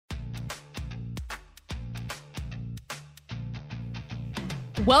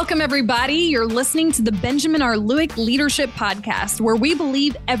Welcome, everybody. You're listening to the Benjamin R. Lewick Leadership Podcast, where we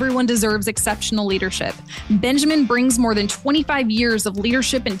believe everyone deserves exceptional leadership. Benjamin brings more than 25 years of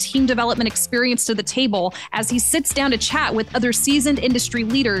leadership and team development experience to the table as he sits down to chat with other seasoned industry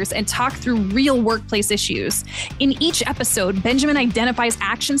leaders and talk through real workplace issues. In each episode, Benjamin identifies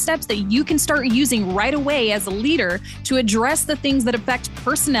action steps that you can start using right away as a leader to address the things that affect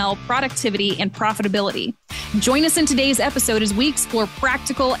personnel, productivity, and profitability. Join us in today's episode as we explore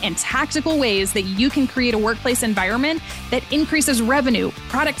practical and tactical ways that you can create a workplace environment that increases revenue,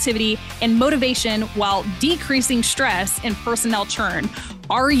 productivity, and motivation while decreasing stress and personnel churn.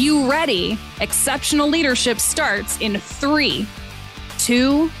 Are you ready? Exceptional leadership starts in 3,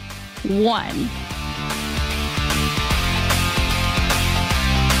 2, 1.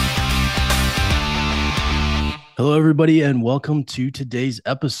 Hello, everybody, and welcome to today's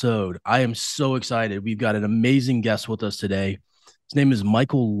episode. I am so excited. We've got an amazing guest with us today. His name is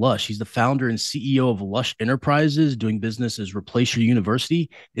Michael Lush. He's the founder and CEO of Lush Enterprises, doing business as Replace Your University.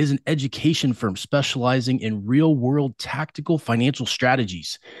 It is an education firm specializing in real-world tactical financial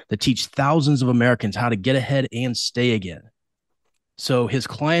strategies that teach thousands of Americans how to get ahead and stay again. So his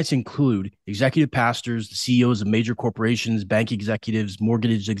clients include executive pastors, the CEOs of major corporations, bank executives,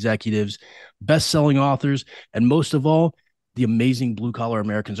 mortgage executives, best-selling authors, and most of all, the amazing blue-collar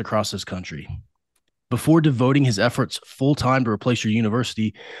Americans across this country. Before devoting his efforts full-time to Replace Your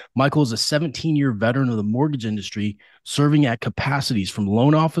University, Michael is a 17-year veteran of the mortgage industry, serving at capacities from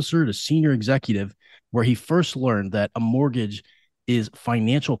loan officer to senior executive, where he first learned that a mortgage is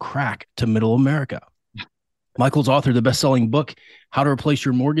financial crack to middle America. Michael's authored the best-selling book, How to Replace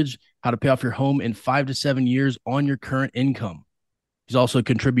Your Mortgage, How to Pay Off Your Home in 5 to 7 years on Your Current Income. He's also a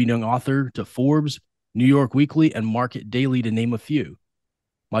contributing author to Forbes, New York Weekly, and Market Daily, to name a few.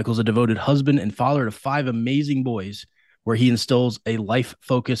 Michael's a devoted husband and father to 5 amazing boys, where he instills a life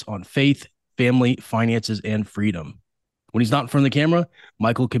focus on faith, family, finances, and freedom. When he's not in front of the camera,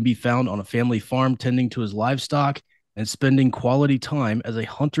 Michael can be found on a family farm tending to his livestock and spending quality time as a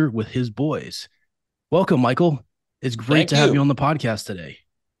hunter with his boys. Welcome, Michael. It's great to have you on the podcast today.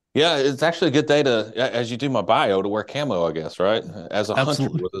 Yeah, it's actually a good day to, as you do my bio, to wear camo, I guess, right? As a hunter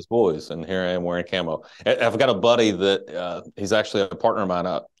with his boys, and here I am wearing camo. I've got a buddy that he's actually a partner of mine.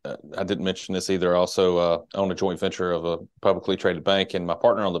 I didn't mention this either. I also own a joint venture of a publicly traded bank, and my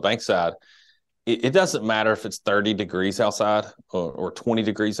partner on the bank side, it doesn't matter if it's 30 degrees outside or 20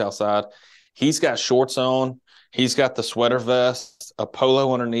 degrees outside. He's got shorts on. He's got the sweater vest, a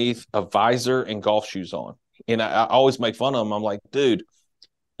polo underneath, a visor, and golf shoes on. And I always make fun of him. I'm like, dude,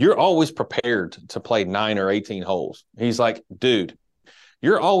 you're always prepared to play 9 or 18 holes. He's like, dude,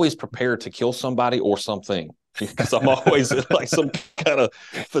 you're always prepared to kill somebody or something. Because I'm always in like some kind of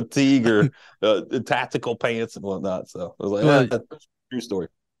fatigue or tactical pants and whatnot. So I was like, that's a true story.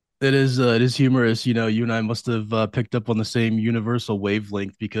 It is humorous. You know, you and I must have picked up on the same universal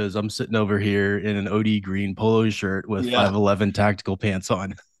wavelength, because I'm sitting over here in an OD green polo shirt with 511 tactical pants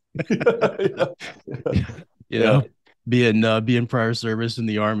on. You know, being prior service in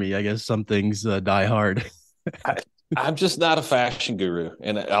the Army, I guess some things die hard. I'm just not a fashion guru,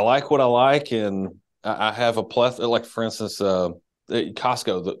 and I like what I like, and I have a plethora. Like, for instance,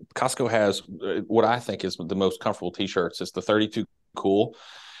 Costco. Costco has what I think is the most comfortable T-shirts. It's the 32 Cool.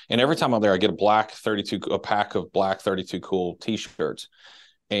 And every time I'm there, I get a pack of black 32 Cool T-shirts.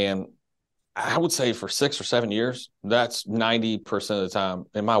 And I would say for 6 or 7 years, that's 90% of the time.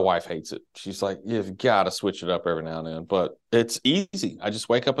 And my wife hates it. She's like, you've got to switch it up every now and then. But it's easy. I just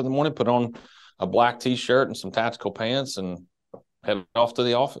wake up in the morning, put on a black T-shirt and some tactical pants, and head off to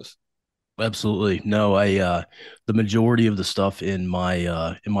the office. Absolutely. No, the majority of the stuff in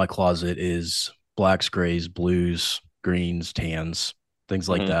my closet is blacks, grays, blues, greens, tans, things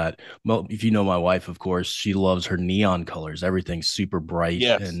like that. Well, if you know my wife, of course, she loves her neon colors. Everything's super bright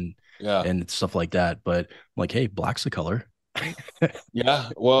and stuff like that. But I'm like, hey, black's the color. Yeah.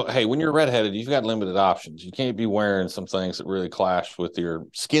 Well, hey, when you're redheaded, you've got limited options. You can't be wearing some things that really clash with your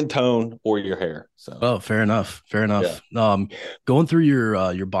skin tone or your hair. So, oh, fair enough. Yeah. Going through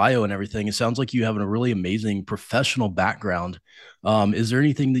your bio and everything, it sounds like you have a really amazing professional background. Is there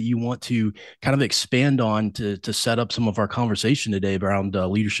anything that you want to kind of expand on to set up some of our conversation today around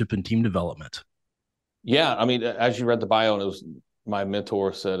leadership and team development? Yeah. I mean, as you read the bio, and it was, my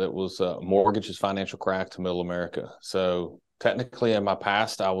mentor said it was mortgage is financial crack to middle America. So technically in my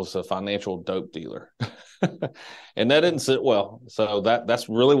past, I was a financial dope dealer and that didn't sit well. So that's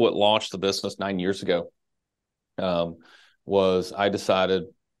really what launched the business 9 years ago. Was I decided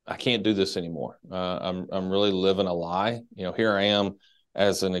I can't do this anymore. I'm really living a lie. You know, here I am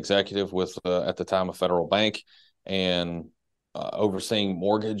as an executive with, at the time, a federal bank, and overseeing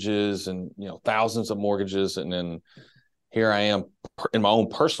mortgages and, thousands of mortgages. And then here I am in my own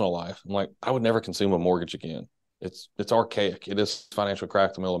personal life. I'm like, I would never consume a mortgage again. It's archaic. It is financial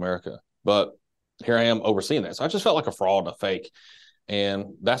crack to middle America. But here I am overseeing that. So I just felt like a fraud and a fake.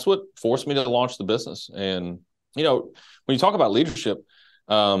 And that's what forced me to launch the business. And, when you talk about leadership,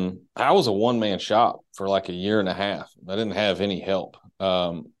 I was a one-man shop for like a year and a half. I didn't have any help.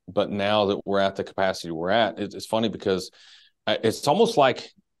 But now that we're at the capacity we're at, it's funny because it's almost like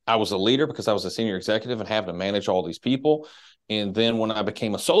I was a leader because I was a senior executive and having to manage all these people. And then when I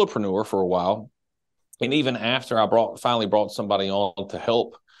became a solopreneur for a while, and even after I finally brought somebody on to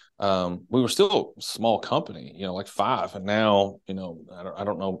help, we were still a small company, like 5. And now, I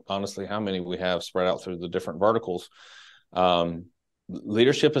don't know honestly how many we have spread out through the different verticals.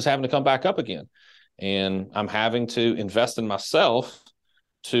 Leadership is having to come back up again. And I'm having to invest in myself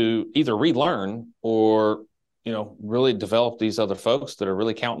to either relearn or, really develop these other folks that are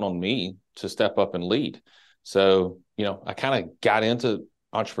really counting on me to step up and lead. So, I kind of got into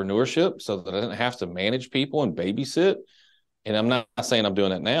entrepreneurship so that I didn't have to manage people and babysit. And I'm not saying I'm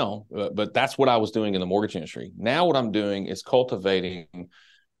doing that now, but that's what I was doing in the mortgage industry. Now what I'm doing is cultivating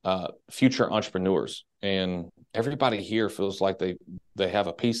future entrepreneurs. And everybody here feels like they have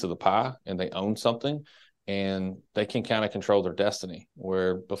a piece of the pie and they own something and they can kind of control their destiny.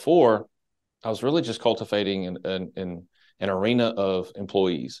 Where before I was really just cultivating an arena of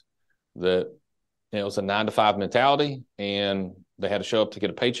employees that, it was a 9-to-5 mentality and they had to show up to get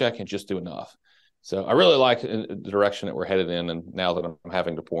a paycheck and just do enough. So I really like the direction that we're headed in. And now that I'm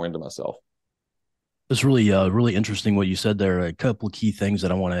having to pour into myself. It's really interesting what you said there. A couple of key things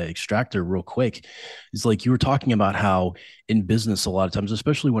that I want to extract there real quick is like you were talking about how in business, a lot of times,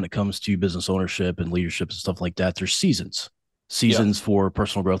 especially when it comes to business ownership and leadership and stuff like that, there's seasons for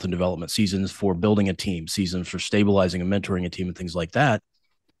personal growth and development, seasons for building a team, seasons for stabilizing and mentoring a team and things like that.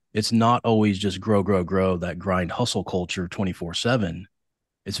 It's not always just grow, that grind hustle culture 24/7.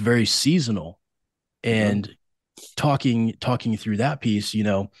 It's very seasonal. And talking through that piece,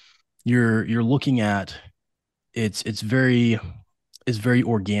 you're looking at it's very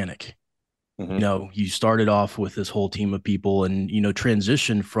organic. You started off with this whole team of people and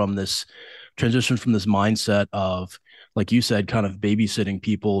transition from this mindset of, like you said, kind of babysitting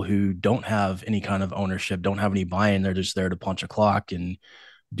people who don't have any kind of ownership, don't have any buy-in. They're just there to punch a clock and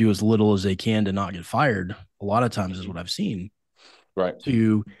do as little as they can to not get fired. A lot of times is what I've seen. Right.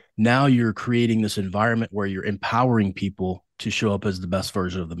 To now you're creating this environment where you're empowering people to show up as the best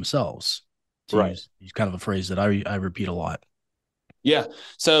version of themselves. Right. Use kind of a phrase that I repeat a lot. Yeah.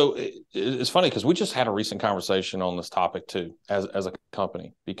 So it's funny because we just had a recent conversation on this topic too, as a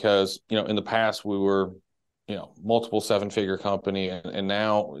company, because, in the past we were, multiple 7-figure company. And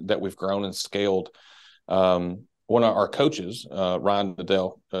now that we've grown and scaled, one of our coaches, Ryan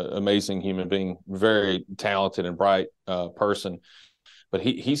Nadell, amazing human being, very talented and bright person, but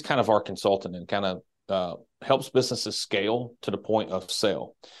he's kind of our consultant and kind of helps businesses scale to the point of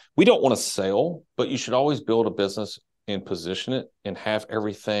sale. We don't want to sell, but you should always build a business and position it and have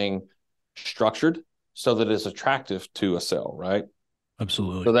everything structured so that it's attractive to a sale, right?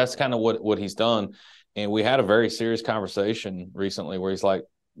 Absolutely. So that's kind of what he's done. And we had a very serious conversation recently where he's like,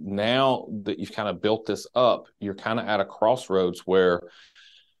 now that you've kind of built this up, you're kind of at a crossroads where,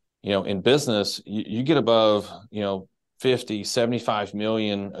 in business, you get above, 50, 75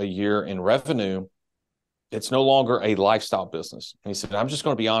 million a year in revenue. It's no longer a lifestyle business. And he said, I'm just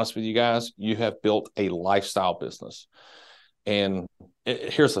going to be honest with you guys. You have built a lifestyle business. And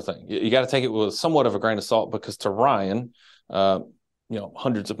here's the thing. You got to take it with somewhat of a grain of salt, because to Ryan,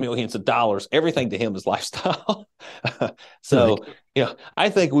 hundreds of millions of dollars, everything to him is lifestyle. So, I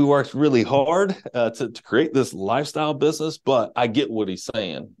think we worked really hard to create this lifestyle business, but I get what he's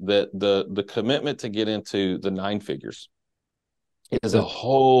saying, that the commitment to get into the 9 figures is a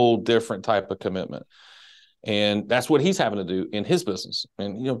whole different type of commitment. And that's what he's having to do in his business.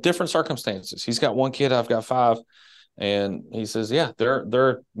 And, different circumstances. He's got 1 kid, I've got 5. And he says, yeah, there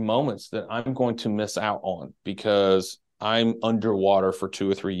are moments that I'm going to miss out on because I'm underwater for 2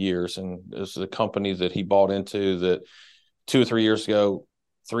 or 3 years. And this is a company that he bought into that 2 or 3 years ago,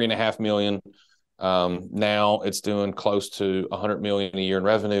 $3.5 million. Now it's doing close to $100 million a year in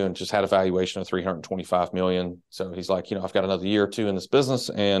revenue and just had a valuation of $325 million. So he's like, I've got another year or 2 in this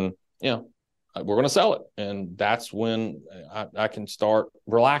business and, we're going to sell it. And that's when I can start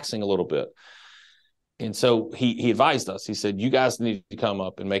relaxing a little bit. And so he advised us. He said, you guys need to come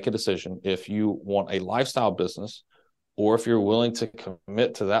up and make a decision if you want a lifestyle business or if you're willing to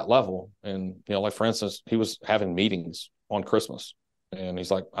commit to that level. And, like, for instance, he was having meetings on Christmas And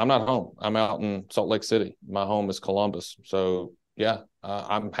he's like, I'm not home. I'm out in Salt Lake City. My home is Columbus. So yeah,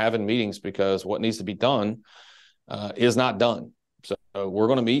 I'm having meetings because what needs to be done is not done. So we're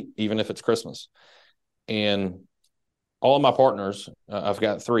going to meet even if it's Christmas. And all of my partners, I've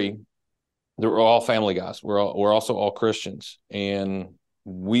got three, they're all family guys. We're also all Christians, and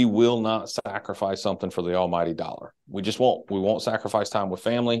we will not sacrifice something for the almighty dollar. We just won't. We won't sacrifice time with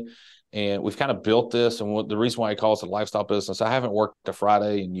family. And we've kind of built this. And the reason why he calls it a lifestyle business, I haven't worked a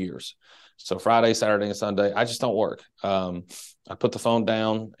Friday in years. So Friday, Saturday, and Sunday, I just don't work. I put the phone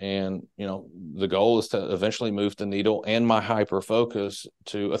down, and the goal is to eventually move the needle and my hyper focus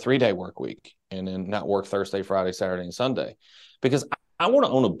to a 3-day work week, and then not work Thursday, Friday, Saturday, and Sunday, because I want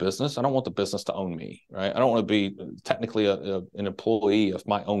to own a business. I don't want the business to own me, right? I don't want to be technically an employee of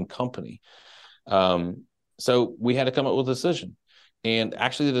my own company. So we had to come up with a decision. And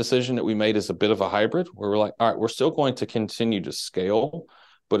actually, the decision that we made is a bit of a hybrid where we're like, all right, we're still going to continue to scale.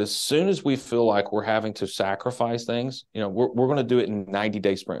 But as soon as we feel like we're having to sacrifice things, we're going to do it in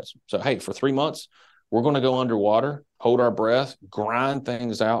 90-day sprints. So, hey, for 3 months, we're going to go underwater, hold our breath, grind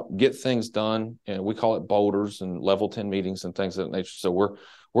things out, get things done. And we call it boulders and level 10 meetings and things of that nature. So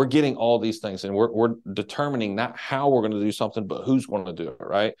we're getting all these things, and we're determining not how we're going to do something, but who's going to do it,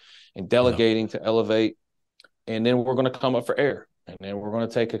 right? And delegating to elevate. And then we're going to come up for air. And then we're going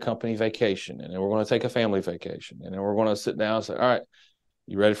to take a company vacation. And then we're going to take a family vacation. And then we're going to sit down and say, all right,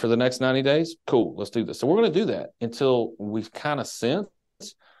 you ready for the next 90 days? Cool, let's do this. So we're going to do that until we've kind of sense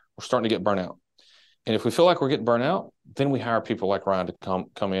we're starting to get burnt out. And if we feel like we're getting burnt out, then we hire people like Ryan to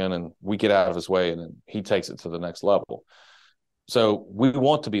come in, and we get out of his way, and then he takes it to the next level. So we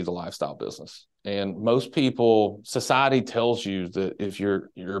want to be the lifestyle business. And most people, society tells you that if you're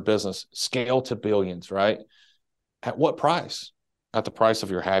a business, scale to billions, right? At what price? At the price of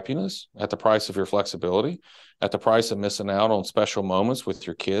your happiness, at the price of your flexibility, at the price of missing out on special moments with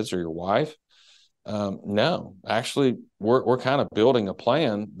your kids or your wife. No, actually, we're kind of building a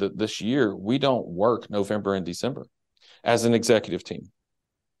plan that this year we don't work November and December as an executive team.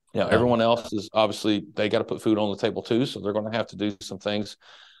 Everyone else is obviously, they got to put food on the table too, so they're going to have to do some things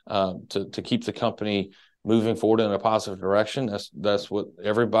to keep the company moving forward in a positive direction. That's what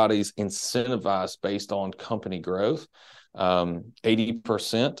everybody's incentivized based on company growth.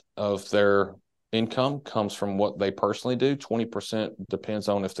 80% of their income comes from what they personally do. 20% depends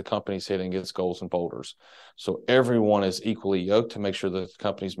on if the company's hitting its goals and boulders. So everyone is equally yoked to make sure that the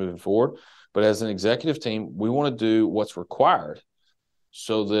company's moving forward. But as an executive team, we want to do what's required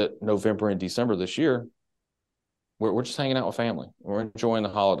so that November and December this year, we're just hanging out with family. We're enjoying the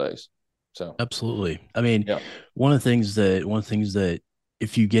holidays. So absolutely. I mean, one of the things that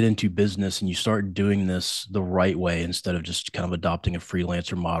if you get into business and you start doing this the right way, instead of just kind of adopting a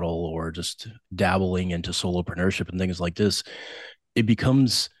freelancer model or just dabbling into solopreneurship and things like this, it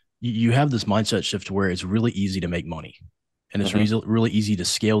becomes, you have this mindset shift where it's really easy to make money. And it's really easy to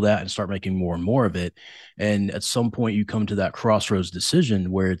scale that and start making more and more of it. And at some point you come to that crossroads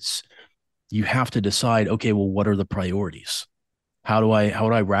decision where you have to decide, okay, well, what are the priorities? How do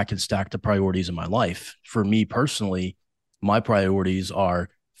I rack and stack the priorities in my life? For me personally, my priorities are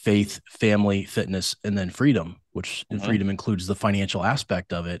faith, family, fitness, and then freedom, which freedom includes the financial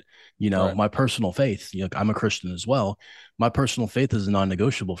aspect of it. Right. My personal faith, I'm a Christian as well. My personal faith is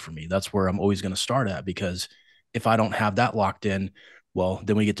non-negotiable for me. That's where I'm always going to start at, because if I don't have that locked in, well,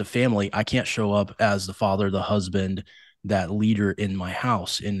 then we get to family. I can't show up as the father, the husband, that leader in my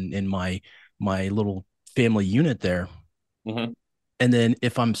house, in my little family unit there. And then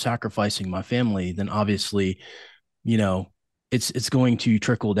if I'm sacrificing my family, then obviously, it's going to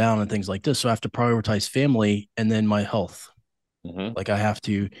trickle down and things like this. So I have to prioritize family and then my health. Like I have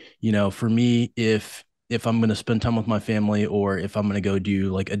to, for me, if I'm going to spend time with my family, or if I'm going to go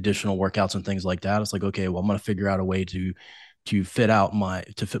do like additional workouts and things like that, it's like, okay, well, I'm going to figure out a way to fit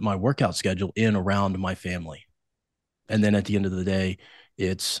my workout schedule in around my family. And then at the end of the day,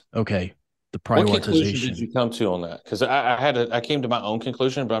 it's okay. The prioritization. What conclusion did you come to on that? Because I came to my own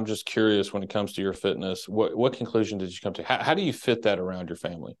conclusion, but I'm just curious when it comes to your fitness, what conclusion did you come to? How do you fit that around your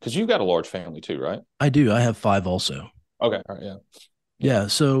family? Because you've got a large family too, right? I do. I have 5 also. Okay. All right. Yeah.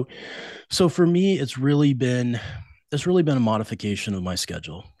 So for me, it's really been a modification of my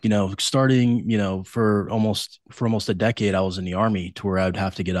schedule, starting, for almost a decade, I was in the Army, to where I'd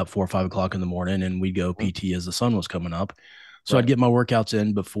have to get up 4 or 5 o'clock in the morning, and we'd go PT as the sun was coming up. So I'd get my workouts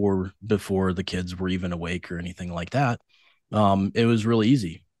in before the kids were even awake or anything like that. It was really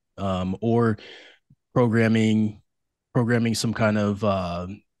easy. Or programming some kind of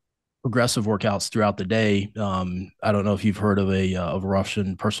progressive workouts throughout the day. I don't know if you've heard of a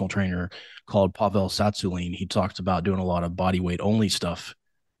Russian personal trainer called Pavel Satsulin. He talks about doing a lot of body weight only stuff.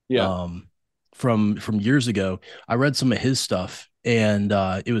 Yeah. From years ago. I read some of his stuff, and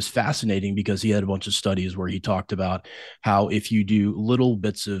it was fascinating because he had a bunch of studies where he talked about how if you do little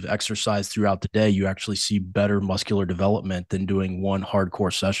bits of exercise throughout the day, you actually see better muscular development than doing one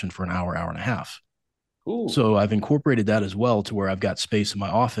hardcore session for an hour, hour and a half. Ooh. So I've incorporated that as well to where I've got space in my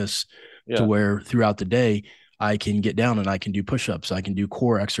office to Yeah. where throughout the day I can get down and I can do push-ups, I can do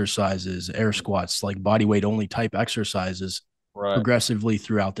core exercises, air squats, like body weight only type exercises Right. progressively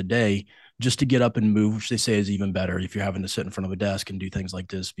throughout the day just to get up and move, which they say is even better. If you're having to sit in front of a desk and do things like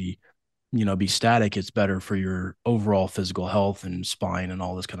this, be static, it's better for your overall physical health and spine and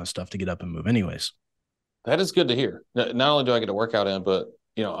all this kind of stuff to get up and move anyways. That is good to hear. Not only do I get a workout in, but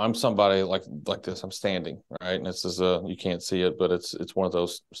I'm somebody like this. I'm standing, right? And this is you can't see it, but it's one of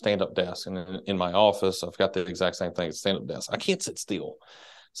those stand-up desks. And in my office, I've got the exact same thing. It's stand-up desk. I can't sit still.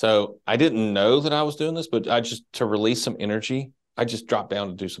 So I didn't know that I was doing this, but to release some energy, I just dropped down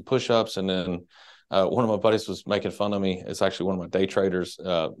to do some push-ups. And then one of my buddies was making fun of me. It's actually one of my day traders.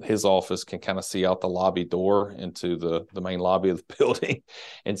 His office can kind of see out the lobby door into the main lobby of the building.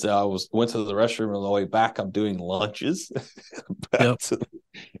 And so I went to the restroom, and on the way back, I'm doing lunges. Yep.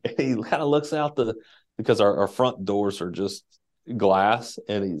 And he kind of looks out because our front doors are just glass,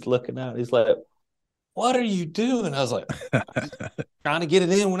 and he's looking out. He's like, "What are you doing?" I was like, "Trying to get it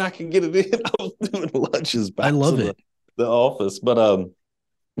in when I can get it in." I was doing lunges back I love to it. the office. But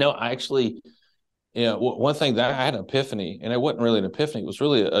no, I actually, one thing that I had an epiphany, and it wasn't really an epiphany. It was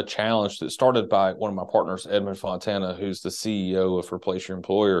really a challenge that started by one of my partners, Edmund Fontana, who's the CEO of Replace Your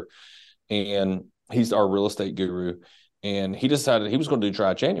Employer. And he's our real estate guru. And he decided he was going to do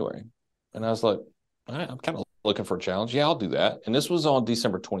dry January. And I was like, all right, I'm kind of looking for a challenge. Yeah, I'll do that. And this was on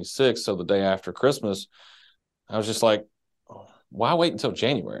December 26th. So the day after Christmas, I was just like, why wait until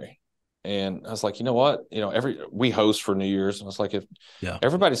January? And I was like, you know what? We host for New Year's. And I was like, if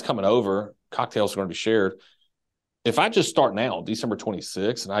everybody's coming over, cocktails are going to be shared. If I just start now, December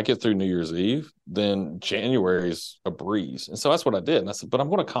 26th, and I get through New Year's Eve, then January is a breeze. And so that's what I did. And I said, but I'm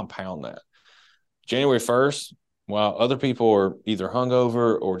going to compound that. January 1st, while other people are either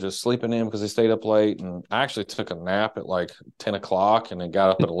hungover or just sleeping in because they stayed up late. And I actually took a nap at like 10 o'clock and then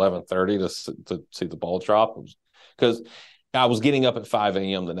got up at 11:30 to see the ball drop, because I was getting up at 5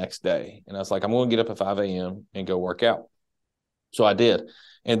 a.m. the next day. And I was like, I'm going to get up at 5 a.m. and go work out. So I did.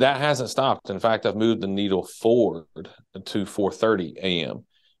 And that hasn't stopped. In fact, I've moved the needle forward to 4:30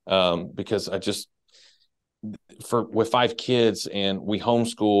 a.m. Because I just, with 5 kids, and we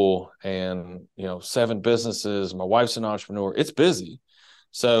homeschool, and 7 businesses, my wife's an entrepreneur, it's busy.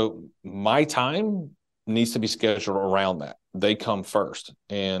 So my time needs to be scheduled around that. They come first.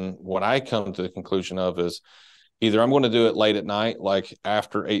 And what I come to the conclusion of is either I'm going to do it late at night, like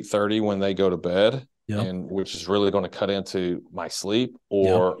after 8:30 when they go to bed, and which is really going to cut into my sleep,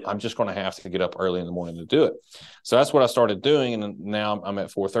 or I'm just going to have to get up early in the morning to do it. So that's what I started doing. And now I'm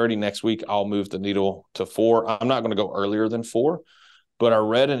at 4:30. Next week, I'll move the needle to 4. I'm not going to go earlier than 4, but I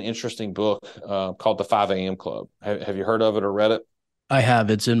read an interesting book called The 5 a.m. Club. Have you heard of it or read it? I have.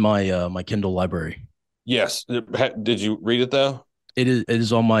 It's in my my Kindle library. Yes. Did you read it though? It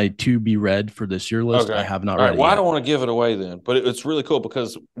is on my to be read for this year list. Okay. I have not read read it yet. yet. I don't want to give it away then, but it's really cool,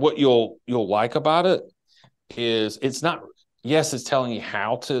 because what you'll like about it is it's not, yes, it's telling you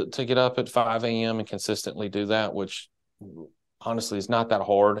how to get up at 5 a.m. and consistently do that, which honestly is not that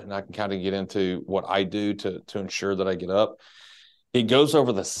hard. And I can kind of get into what I do to ensure that I get up. It goes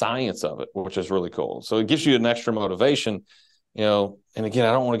over the science of it, which is really cool. So it gives you an extra motivation, and again,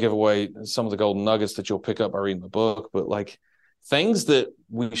 I don't want to give away some of the golden nuggets that you'll pick up by reading the book, but like things that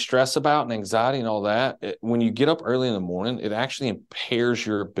we stress about and anxiety and all that, when you get up early in the morning, it actually impairs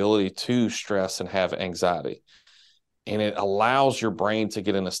your ability to stress and have anxiety. And it allows your brain to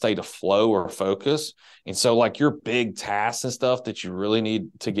get in a state of flow or focus. And so like your big tasks and stuff that you really need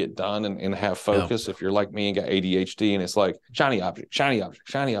to get done and have focus, if you're like me and got ADHD, and it's like shiny object,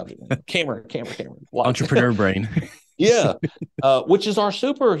 camera. Entrepreneur brain. Yeah. Which is our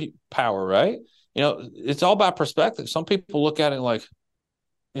superpower, right? It's all about perspective. Some people look at it like,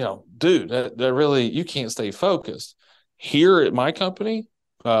 dude, that really, you can't stay focused. Here at my company,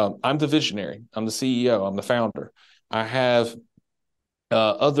 I'm the visionary. I'm the CEO. I'm the founder. I have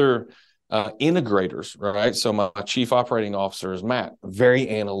other integrators, right? So my chief operating officer is Matt, very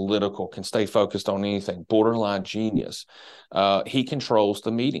analytical, can stay focused on anything, borderline genius. He controls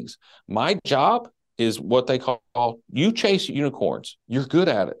the meetings. My job is what they call, you chase unicorns. You're good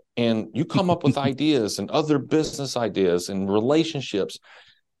at it. And you come up with ideas and other business ideas and relationships.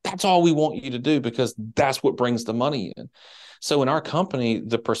 That's all we want you to do because that's what brings the money in. So in our company,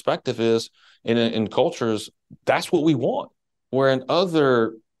 the perspective is in cultures, that's what we want. Where in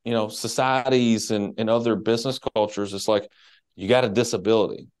other, societies and other business cultures, it's like, you got a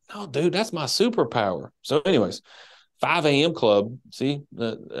disability. No, dude, that's my superpower. So anyways, 5 a.m. club, see,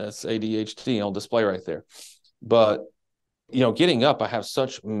 that's ADHD on display right there. But, getting up, I have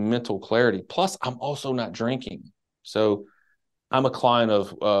such mental clarity. Plus, I'm also not drinking. So I'm a client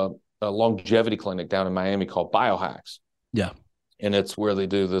of a longevity clinic down in Miami called Biohacks. Yeah. And it's where they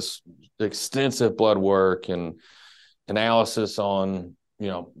do this extensive blood work and analysis on,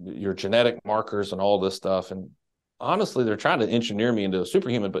 your genetic markers and all this stuff. And honestly, they're trying to engineer me into a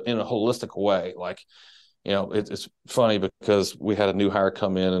superhuman, but in a holistic way. Like, it's funny because we had a new hire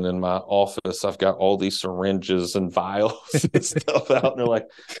come in, and in my office, I've got all these syringes and vials and stuff out. And they're like,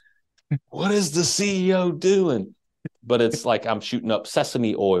 what is the CEO doing? But it's like I'm shooting up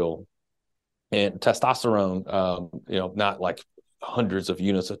sesame oil and testosterone, not like hundreds of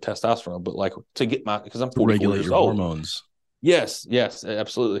units of testosterone, but like to get because I'm 44 years old. Hormones. Yes,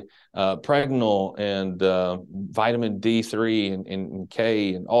 absolutely. Pregnal and vitamin D3 and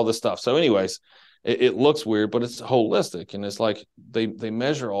K and all this stuff. So anyways, it looks weird, but it's holistic. And it's like they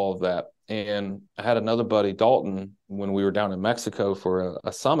measure all of that. And I had another buddy, Dalton, when we were down in Mexico for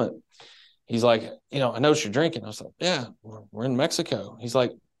a summit. He's like, I noticed you're drinking. I was like, yeah, we're in Mexico. He's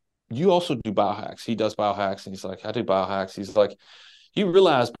like, you also do biohacks. He does biohacks. And he's like, I do biohacks. He's like, you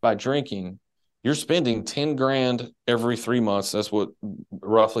realize by drinking, you're spending 10 grand every 3 months. That's what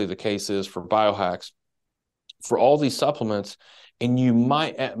roughly the case is for biohacks for all these supplements. And you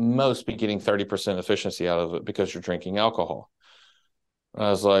might at most be getting 30% efficiency out of it because you're drinking alcohol. And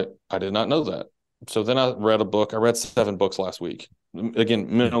I was like, I did not know that. So then I read a book. I read 7 books last week. Again,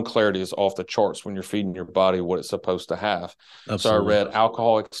 mental clarity is off the charts when you're feeding your body what it's supposed to have. Absolutely. So I read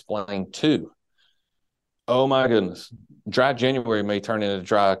Alcohol Explained 2. Oh my goodness. Dry January may turn into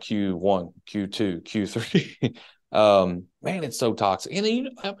dry Q1, Q2, Q3. Man, it's so toxic. And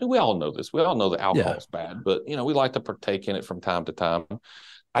we all know this. We all know that alcohol is bad, but we like to partake in it from time to time.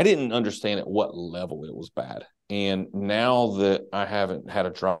 I didn't understand at what level it was bad. And now that I haven't had a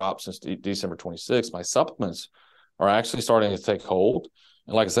drop since December 26th, my supplements are actually starting to take hold.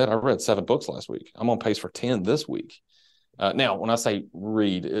 And like I said, I read 7 books last week. I'm on pace for 10 this week. Now, when I say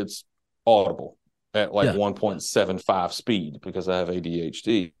read, it's audible at like 1.75 speed because I have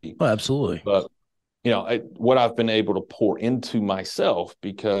ADHD. Oh, absolutely. But, what I've been able to pour into myself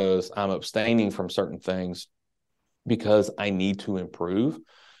because I'm abstaining from certain things because I need to improve,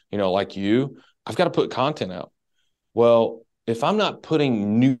 like you, I've got to put content out. Well, if I'm not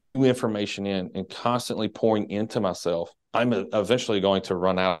putting new information in and constantly pouring into myself, I'm eventually going to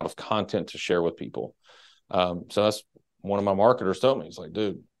run out of content to share with people. So that's one of my marketers told me. He's like,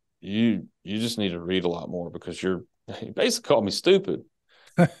 dude, you just need to read a lot more because he basically called me stupid.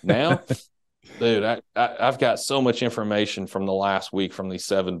 Now, dude, I've got so much information from the last week from these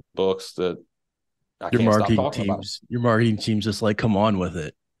 7 books that I can't stop talking about. Your marketing team's just like, come on with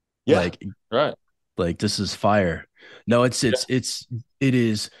it. Yeah, right. Like this is fire. No, it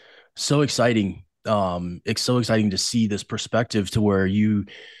is so exciting. It's so exciting to see this perspective to where and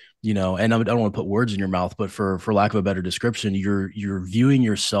I don't want to put words in your mouth, but for lack of a better description, you're viewing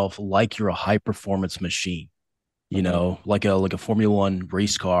yourself like you're a high performance machine, like a Formula One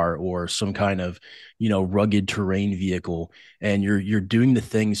race car or some kind of, rugged terrain vehicle. And you're doing the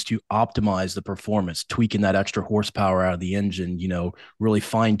things to optimize the performance, tweaking that extra horsepower out of the engine, really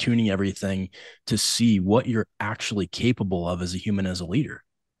fine tuning everything to see what you're actually capable of as a human, as a leader.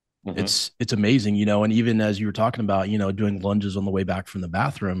 Mm-hmm. It's amazing, and even as you were talking about, doing lunges on the way back from the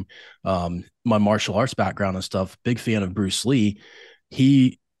bathroom, my martial arts background and stuff, big fan of Bruce Lee.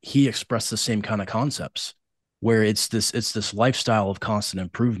 He expressed the same kind of concepts where it's this lifestyle of constant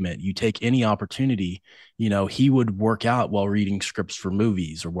improvement. You take any opportunity, he would work out while reading scripts for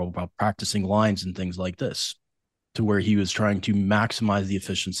movies or while practicing lines and things like this, to where he was trying to maximize the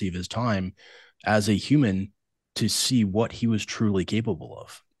efficiency of his time as a human to see what he was truly capable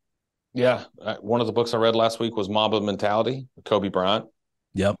of. Yeah. One of the books I read last week was Mamba Mentality, Kobe Bryant.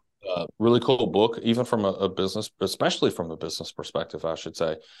 Yep. Really cool book, even from a business, especially from a business perspective, I should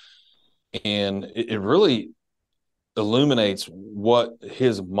say. And it really illuminates what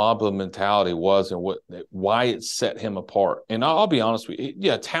his Mamba mentality was and why it set him apart. And I'll be honest with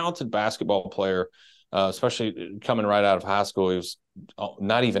you, talented basketball player, especially coming right out of high school. He was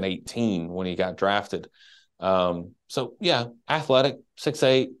not even 18 when he got drafted. So yeah, athletic,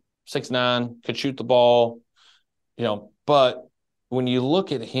 6'8", 6'9", could shoot the ball, but when you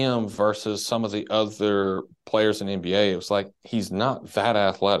look at him versus some of the other players in the NBA, it was like he's not that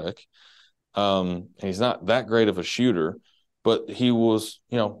athletic. And he's not that great of a shooter, but he was,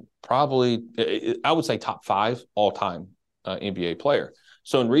 probably, I would say top 5 all-time NBA player.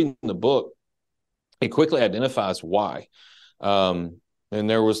 So in reading the book, it quickly identifies why. And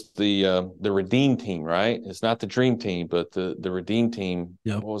there was the Redeem team, right? It's not the Dream Team, but the Redeem team.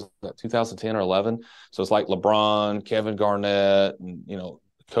 Yep. What was that, 2010 or 11? So it's like LeBron, Kevin Garnett, and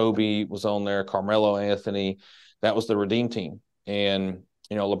Kobe was on there, Carmelo Anthony. That was the Redeem team. And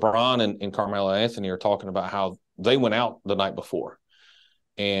LeBron and Carmelo Anthony are talking about how they went out the night before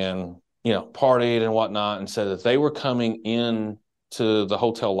and partied and whatnot, and said that they were coming in to the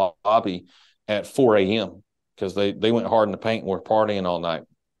hotel lobby at 4 a.m. because they went hard in the paint and were partying all night.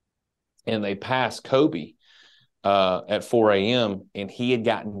 And they passed Kobe at 4 a.m. and he had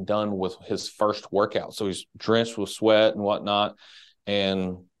gotten done with his first workout. So he's drenched with sweat and whatnot,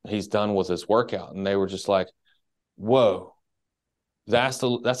 and he's done with his workout. And they were just like, whoa, that's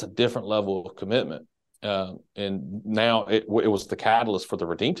a different level of commitment. And now it was the catalyst for the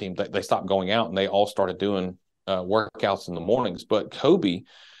Redeem team. They stopped going out and they all started doing workouts in the mornings. But Kobe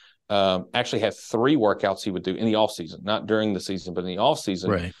actually had 3 workouts he would do in the off season, not during the season, but in the off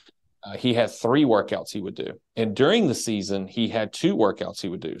season. Right. He had 3 workouts he would do. And during the season, he had 2 workouts he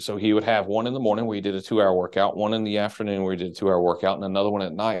would do. So he would have one in the morning where he did a 2-hour workout, one in the afternoon where he did a 2-hour workout, and another one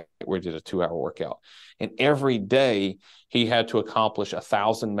at night where he did a 2-hour workout. And every day he had to accomplish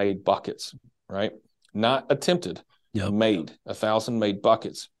 1,000 made buckets, right? Not attempted, made 1,000 made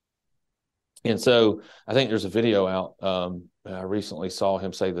buckets. And so I think there's a video out. I recently saw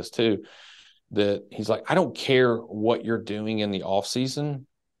him say this too, that he's like, I don't care what you're doing in the off season,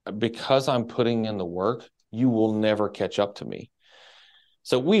 because I'm putting in the work, you will never catch up to me.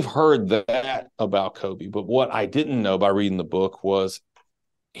 So we've heard that about Kobe, but what I didn't know by reading the book was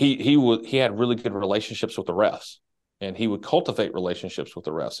he had really good relationships with the refs, and he would cultivate relationships with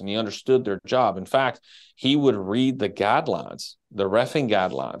the refs, and he understood their job. In fact, he would read the guidelines, the reffing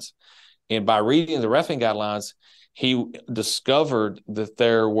guidelines. And by reading the reffing guidelines, he discovered that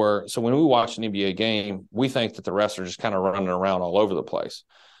there were, so when we watch an NBA game, we think that the refs are just kind of running around all over the place.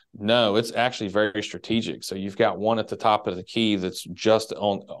 No, it's actually very strategic. So you've got one at the top of the key that's just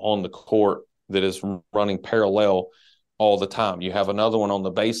on the court that is running parallel all the time. You have another one on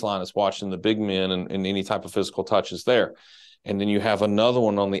the baseline that's watching the big men and any type of physical touches there. And then you have another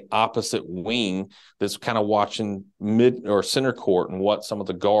one on the opposite wing that's kind of watching mid or center court and what some of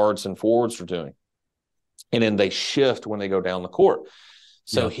the guards and forwards are doing. And then they shift when they go down the court.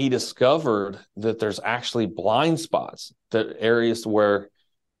 So he discovered that there's actually blind spots, that areas where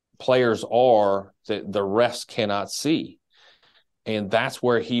players are that the refs cannot see. And that's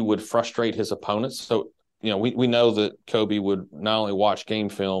where he would frustrate his opponents. So, we know that Kobe would not only watch game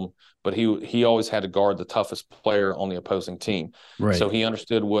film, but he always had to guard the toughest player on the opposing team. Right. So he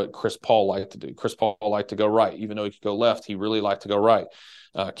understood what Chris Paul liked to do. Chris Paul liked to go right. Even though he could go left, he really liked to go right.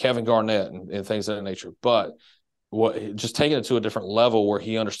 Kevin Garnett and things of that nature. But just taking it to a different level where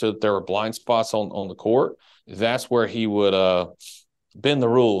he understood that there were blind spots on the court, that's where he would bend the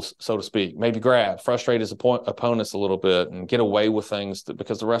rules, so to speak, maybe frustrate his opponents a little bit and get away with things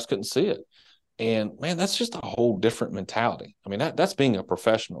because the refs couldn't see it. And man, that's just a whole different mentality. I mean, that's being a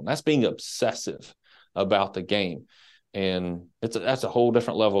professional. That's being obsessive about the game. And that's a whole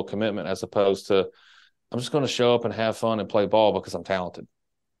different level of commitment, as opposed to, I'm just going to show up and have fun and play ball because I'm talented.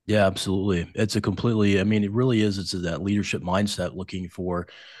 Yeah, absolutely. It's it really is. It's that leadership mindset, looking for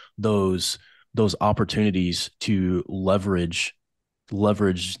those opportunities to leverage,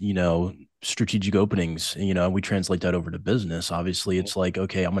 strategic openings. We translate that over to business. Obviously, it's like,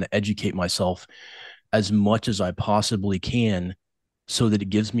 okay, I'm going to educate myself as much as I possibly can so that it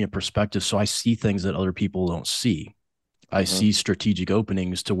gives me a perspective. So I see things that other people don't see. I see strategic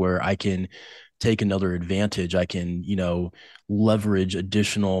openings to where I can take another advantage. I can, leverage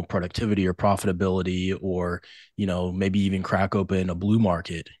additional productivity or profitability, or, maybe even crack open a blue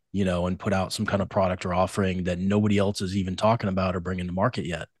market, and put out some kind of product or offering that nobody else is even talking about or bringing to market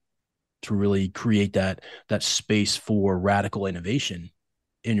yet, to really create that space for radical innovation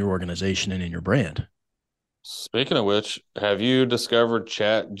in your organization and in your brand. Speaking of which, have you discovered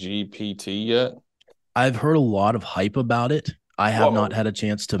ChatGPT yet? I've heard a lot of hype about it. I have not had a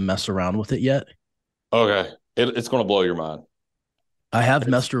chance to mess around with it yet. Okay. It's going to blow your mind. I have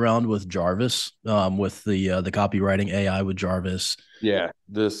messed around with Jarvis, with the copywriting AI with Jarvis. Yeah,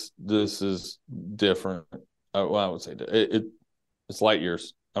 this is different. Well, I would say it's light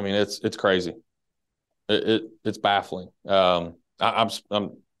years. I mean, it's crazy. It's baffling. I'm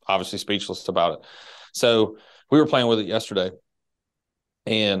obviously speechless about it. So we were playing with it yesterday,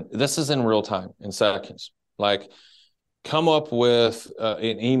 And this is in real time, in seconds. Like, come up with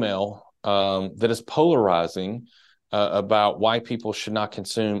an email that is polarizing about why people should not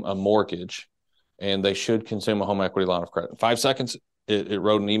consume a mortgage and they should consume a home equity line of credit. 5 seconds, it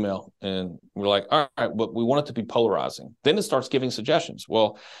wrote an email, and we're like, all right, but we want it to be polarizing. Then it starts giving suggestions.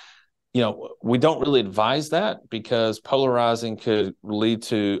 Well, we don't really advise that because polarizing could lead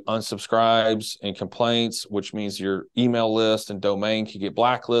to unsubscribes and complaints, which means your email list and domain could get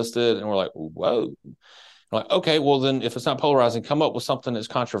blacklisted. And we're like, whoa. Like, okay, well, then if it's not polarizing, come up with something that's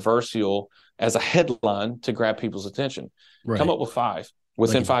controversial as a headline to grab people's attention. Right. Come up with 5.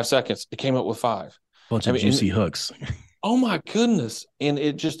 Within 5 seconds, it came up with 5. Bunch of juicy hooks. Oh, my goodness. And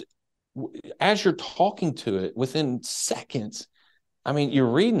it just, as you're talking to it, within seconds, I mean, you're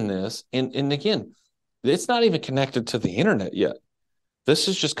reading this, and again, it's not even connected to the internet yet. This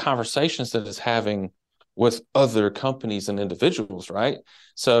is just conversations that it's having with other companies and individuals, right?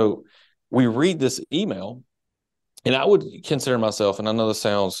 So we read this email, and I would consider myself, and I know this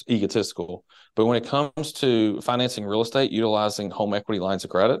sounds egotistical, but when it comes to financing real estate, utilizing home equity lines of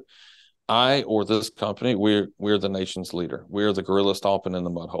credit, I or this company, we're the nation's leader. We're the gorilla stomping in the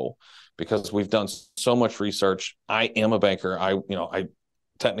mud hole because we've done so much research. I am a banker. I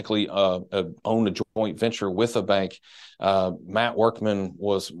technically own a joint venture with a bank. Matt Workman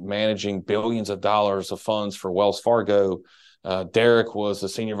was managing billions of dollars of funds for Wells Fargo. Derek was the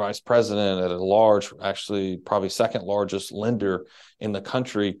senior vice president at a large, actually probably second largest lender in the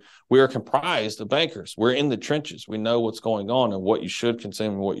country. We are comprised of bankers. We're in the trenches. We know what's going on and what you should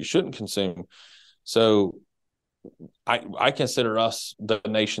consume and what you shouldn't consume. So I consider us the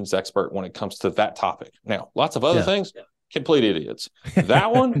nation's expert when it comes to that topic. Now, lots of other things, complete idiots.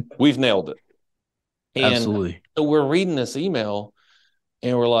 That one, we've nailed it. And absolutely. So we're reading this email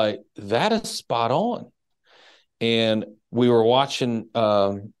and we're like, that is spot on. And we were watching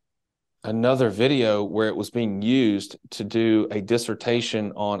another video where it was being used to do a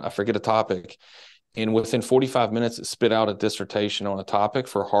dissertation on, I forget a topic. And within 45 minutes, it spit out a dissertation on a topic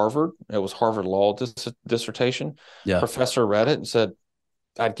for Harvard. It was Harvard Law dissertation. Yeah. Professor read it and said,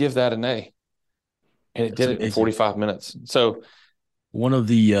 I'd give that an A. And it did it in 45 minutes. So one of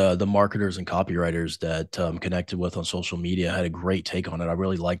the marketers and copywriters that connected with on social media had a great take on it. I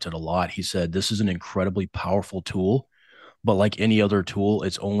really liked it a lot. He said, this is an incredibly powerful tool, but like any other tool,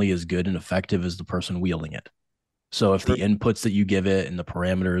 it's only as good and effective as the person wielding it. So if the inputs that you give it and the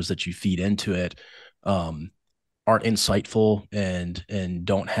parameters that you feed into it aren't insightful and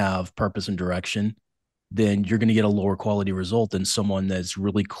don't have purpose and direction, then you're going to get a lower quality result than someone that's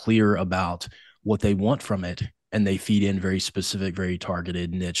really clear about what they want from it. And they feed in very specific, very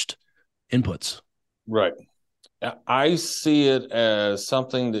targeted, niched inputs. Right. I see it as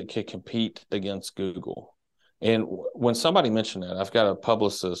something that can compete against Google. And when somebody mentioned that, I've got a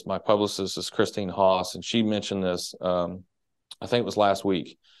publicist. My publicist is Christine Haas, and she mentioned this, I think it was last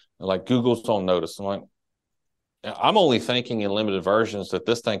week. Like, Google's on notice. I'm like, I'm only thinking in limited versions that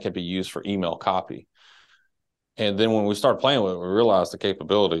this thing can be used for email copy. And then when we start playing with it, we realized the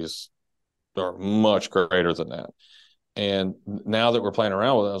capabilities are much greater than that. And now that we're playing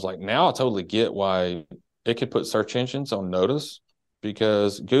around with it, I was like, now I totally get why it could put search engines on notice,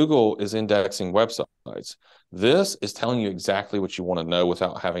 because Google is indexing websites. This is telling you exactly what you want to know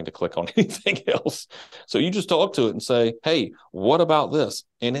without having to click on anything else. So you just talk to it and say, hey, what about this?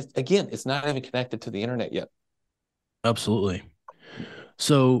 And it's not even connected to the internet yet. Absolutely.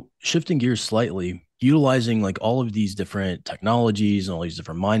 So shifting gears slightly, utilizing like all of these different technologies and all these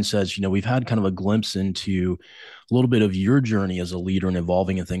different mindsets, we've had kind of a glimpse into a little bit of your journey as a leader and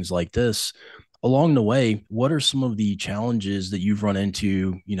evolving and things like this. Along the way, what are some of the challenges that you've run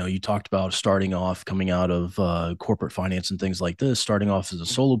into? You talked about starting off, coming out of corporate finance and things like this, starting off as a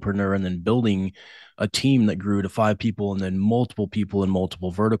solopreneur and then building a team that grew to 5 people and then multiple people in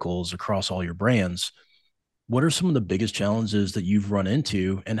multiple verticals across all your brands. What are some of the biggest challenges that you've run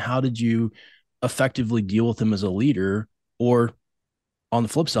into, and how did you effectively deal with them as a leader? Or on the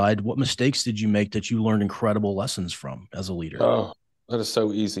flip side, what mistakes did you make that you learned incredible lessons from as a leader? Oh, that is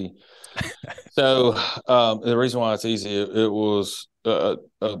so easy. So the reason why it's easy, it was a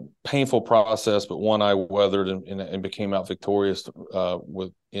painful process, but one I weathered and became out victorious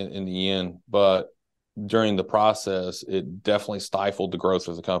in the end. But during the process, it definitely stifled the growth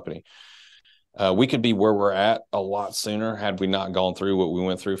of the company. We could be where we're at a lot sooner had we not gone through what we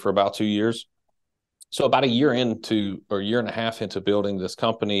went through for about 2 years. So about a year and a half into building this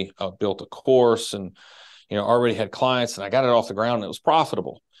company, I built a course and, already had clients, and I got it off the ground and it was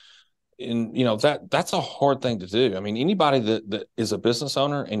profitable. And, that's a hard thing to do. I mean, anybody that is a business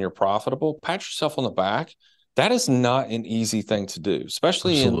owner and you're profitable, pat yourself on the back, That is not an easy thing to do,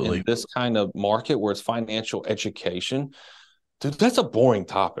 especially in Absolutely. this kind of market where it's financial education. Dude, that's a boring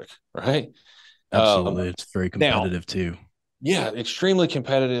topic, right? Absolutely. It's very Now, competitive too. yeah, extremely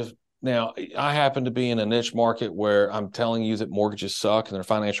competitive. Now, I happen to be in a niche market where I'm telling you that mortgages suck and they're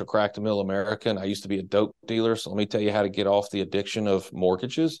financial crack to middle America. And I used to be a dope dealer. So let me tell you how to get off the addiction of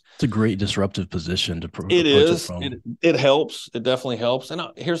mortgages. It's a great disruptive position to It approach it is. It, from. it helps. It definitely helps. And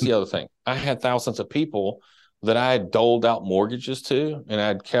here's the other thing. I had thousands of people that I had doled out mortgages to, and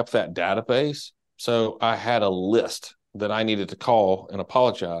I'd kept that database. So I had a list that I needed to call and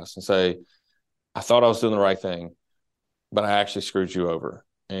apologize and say, I thought I was doing the right thing, but I actually screwed you over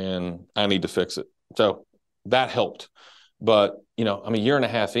and I need to fix it. So that helped. But, I'm a year and a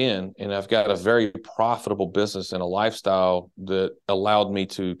half in, and I've got a very profitable business and a lifestyle that allowed me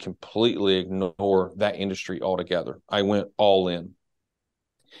to completely ignore that industry altogether. I went all in.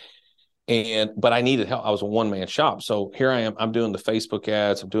 But I needed help. I was a one-man shop. So here I am. I'm doing the Facebook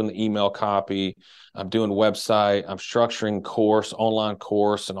ads. I'm doing the email copy. I'm doing website. I'm structuring online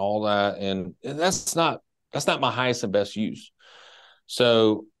course and all that. And that's not my highest and best use.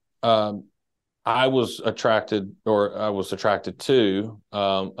 So I was attracted to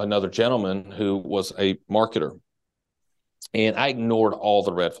another gentleman who was a marketer. And I ignored all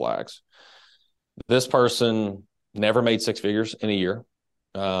the red flags. This person never made six figures in a year.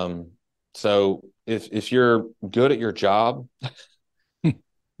 So if you're good at your job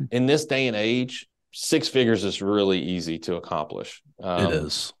in this day and age, six figures is really easy to accomplish. It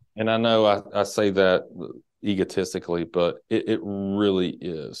is. And I know I say that egotistically, but it really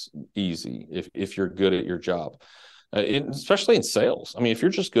is easy if you're good at your job, especially in sales. I mean, if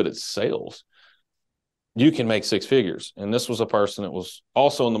you're just good at sales, you can make six figures. And this was a person that was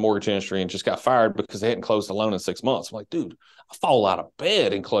also in the mortgage industry and just got fired because they hadn't closed a loan in 6 months. I'm like, dude, I fall out of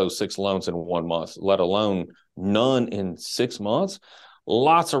bed and close 6 loans in 1 month, let alone none in 6 months.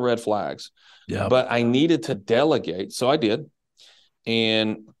 Lots of red flags. Yeah. But I needed to delegate. So I did.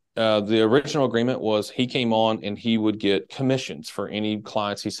 And the original agreement was he came on and he would get commissions for any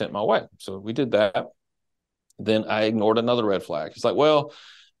clients he sent my way. So we did that. Then I ignored another red flag. He's like, well,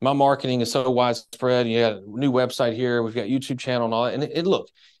 my marketing is so widespread. You got a new website here. We've got YouTube channel and all that. And look,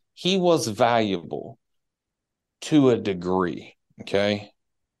 he was valuable to a degree. Okay.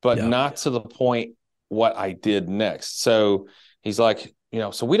 But not to the point what I did next. So he's like,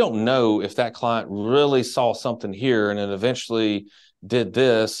 so we don't know if that client really saw something here and then eventually did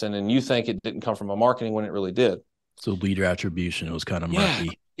this. And then you think it didn't come from a marketing when it really did. So leader attribution was kind of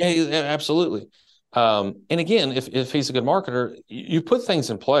murky. Yeah, absolutely. And again, if he's a good marketer, you put things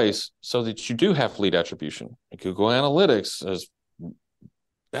in place so that you do have lead attribution. Google Analytics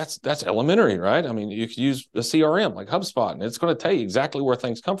that's elementary, right? I mean, you could use a CRM like HubSpot, and it's going to tell you exactly where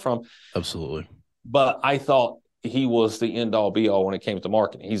things come from. Absolutely. But I thought he was the end all be all when it came to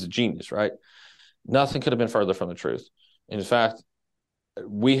marketing. He's a genius, right? Nothing could have been further from the truth. In fact,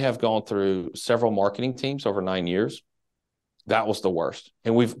 we have gone through several marketing teams over 9 years. That was the worst.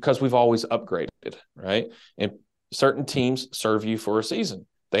 And because we've always upgraded, right? And certain teams serve you for a season.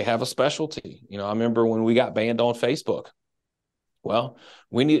 They have a specialty. I remember when we got banned on Facebook. Well,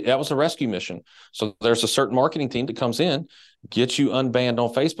 that was a rescue mission. So there's a certain marketing team that comes in, gets you unbanned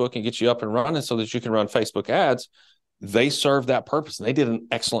on Facebook and gets you up and running so that you can run Facebook ads. They serve that purpose and they did an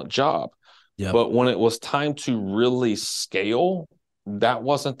excellent job. Yep. But when it was time to really scale, that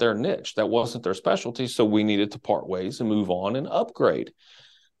wasn't their niche. That wasn't their specialty. So we needed to part ways and move on and upgrade.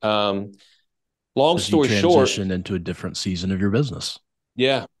 Long story short, transition into a different season of your business.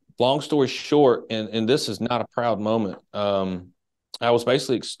 Yeah. Long story short, and this is not a proud moment. I was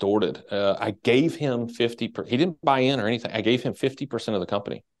basically extorted. I gave him 50%. He didn't buy in or anything. I gave him 50% of the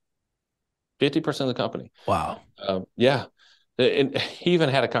company. 50% of the company. Wow. Yeah. And he even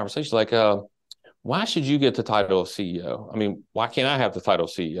had a conversation like, why should you get the title of CEO? I mean, why can't I have the title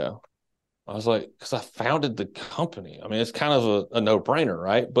of CEO? I was like, because I founded the company. I mean, it's kind of a no-brainer,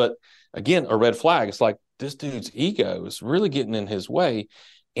 right? But again, a red flag. It's like this dude's ego is really getting in his way.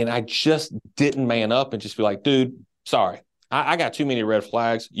 And I just didn't man up and just be like, dude, sorry. I got too many red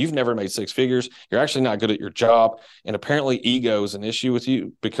flags. You've never made six figures. You're actually not good at your job. And apparently ego is an issue with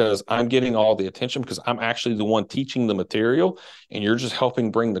you because I'm getting all the attention because I'm actually the one teaching the material and you're just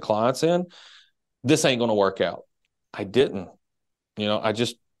helping bring the clients in. This ain't going to work out. I didn't. I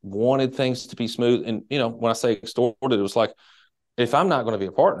just wanted things to be smooth. And, when I say extorted, it was like, if I'm not going to be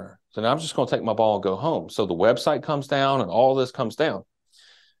a partner, then I'm just going to take my ball and go home. So the website comes down and all this comes down.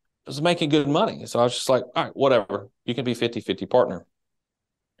 I was making good money. So I was just like, all right, whatever. You can be 50-50 partner.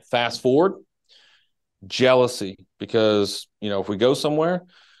 Fast forward, jealousy. Because, if we go somewhere,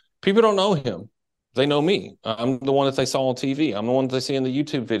 people don't know him. They know me. I'm the one that they saw on TV. I'm the one that they see in the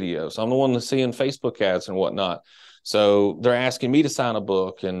YouTube videos. I'm the one that see in Facebook ads and whatnot. So they're asking me to sign a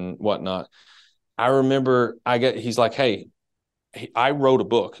book and whatnot. I remember he's like, hey, I wrote a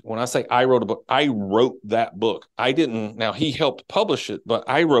book. When I say I wrote a book, I wrote that book. I didn't, now he helped publish it, but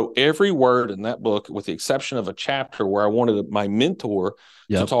I wrote every word in that book with the exception of a chapter where I wanted my mentor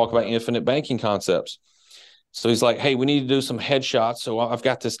to talk about infinite banking concepts. So he's like, hey, we need to do some headshots. So I've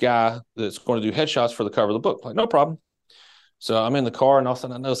got this guy that's going to do headshots for the cover of the book. I'm like, no problem. So I'm in the car and all of a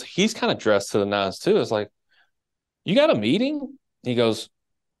sudden I notice he's kind of dressed to the nines too. It's like, you got a meeting? He goes,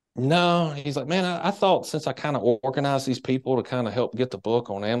 no. He's like, man, I thought since I kind of organized these people to kind of help get the book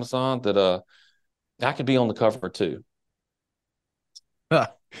on Amazon that I could be on the cover too.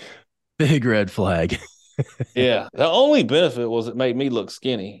 Big red flag. Yeah. The only benefit was it made me look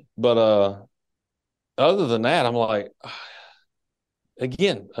skinny. But other than that, I'm like,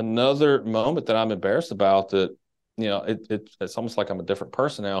 again, another moment that I'm embarrassed about that, it's almost like I'm a different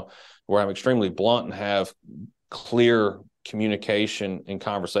person now where I'm extremely blunt and have clear communication and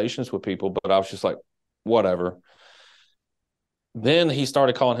conversations with people, but I was just like, whatever. Then he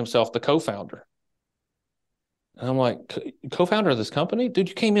started calling himself the co-founder. And I'm like, co-founder of this company? Dude,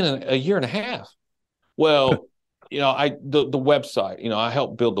 you came in a year and a half. Well, the website, I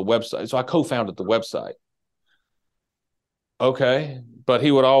helped build the website. So I co-founded the website. Okay. But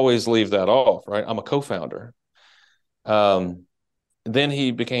he would always leave that off, right? I'm a co-founder. Then he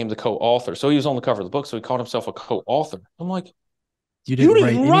became the co-author. So he was on the cover of the book. So he called himself a co-author. I'm like, you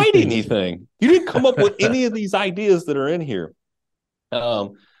didn't write anything. You didn't come up with any of these ideas that are in here.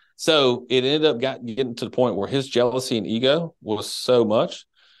 So it ended up getting to the point where his jealousy and ego was so much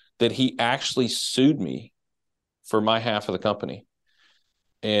that he actually sued me for my half of the company.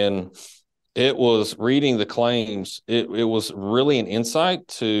 And it was reading the claims. It was really an insight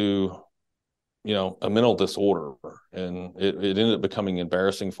to, a mental disorder. And it ended up becoming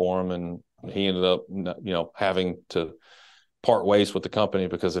embarrassing for him. And he ended up, having to part ways with the company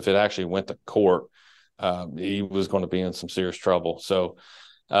because if it actually went to court, he was going to be in some serious trouble. So,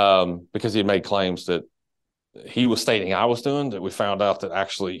 because he had made claims that he was stating I was doing that we found out that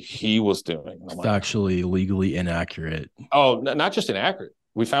actually he was doing. It's actually legally inaccurate. Oh, not just inaccurate.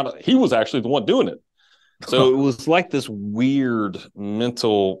 We found out he was actually the one doing it. So it was like this weird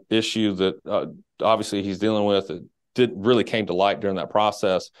mental issue that obviously he's dealing with. It really came to light during that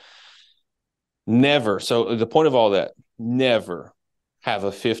process. Never. So the point of all that, never have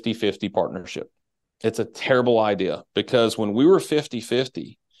a 50-50 partnership. It's a terrible idea because when we were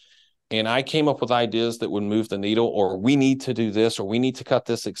 50-50 and I came up with ideas that would move the needle or we need to do this or we need to cut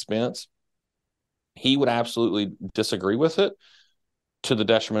this expense, he would absolutely disagree with it to the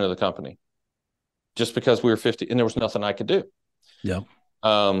detriment of the company just because we were 50 and there was nothing I could do. Yeah.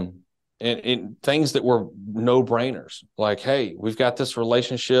 And things that were no brainers, like, hey, we've got this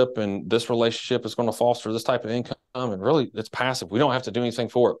relationship and this relationship is going to foster this type of income. And really it's passive. We don't have to do anything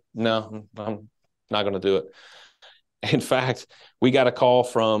for it. No, I'm not going to do it. In fact, we got a call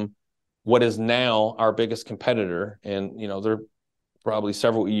from what is now our biggest competitor. And, they're probably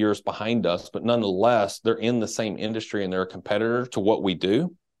several years behind us, but nonetheless, they're in the same industry and they're a competitor to what we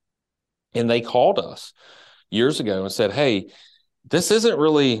do. And they called us years ago and said, hey, this isn't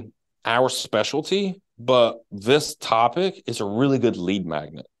really our specialty, but this topic is a really good lead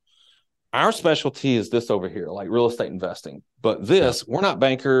magnet. Our specialty is this over here, like real estate investing. But this, we're not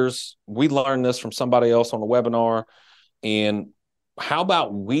bankers. We learned this from somebody else on a webinar. And how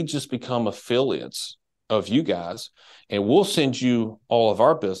about we just become affiliates of you guys and we'll send you all of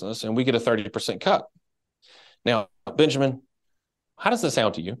our business and we get a 30% cut. Now, Benjamin, how does that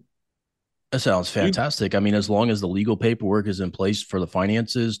sound to you? That sounds fantastic. I mean, as long as the legal paperwork is in place for the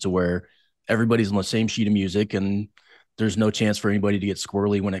finances to where everybody's on the same sheet of music and there's no chance for anybody to get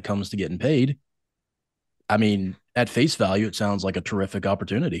squirrely when it comes to getting paid. I mean, at face value, it sounds like a terrific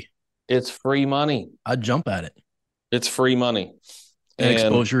opportunity. It's free money. I'd jump at it. It's free money. And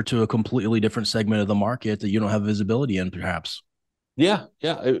exposure to a completely different segment of the market that you don't have visibility in, perhaps. Yeah.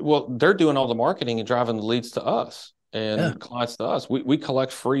 Yeah. Well, they're doing all the marketing and driving the leads to us and clients to us. We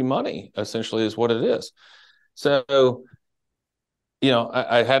collect free money, essentially, is what it is. So,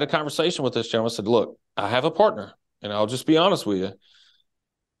 I had a conversation with this gentleman. I said, look, I have a partner, and I'll just be honest with you.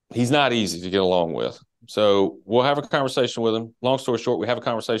 He's not easy to get along with. So we'll have a conversation with him. Long story short, we have a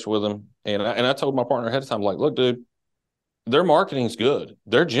conversation with him. And I told my partner ahead of time, like, look, dude, their marketing's good.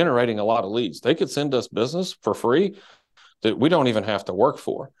 They're generating a lot of leads. They could send us business for free that we don't even have to work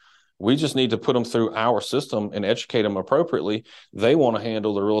for. We just need to put them through our system and educate them appropriately. They want to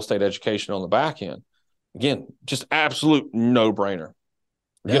handle the real estate education on the back end. Again, just absolute no-brainer.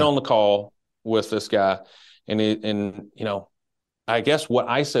 Get on the call. with this guy, and I guess what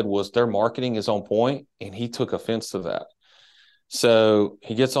I said was their marketing is on point, and he took offense to that. So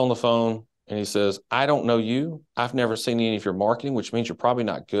he gets on the phone and he says, I don't know you. I've never seen any of your marketing, which means you're probably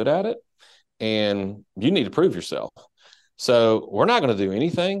not good at it. And you need to prove yourself. So we're not going to do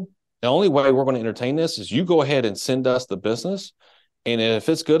anything. The only way we're going to entertain this is you go ahead and send us the business. And if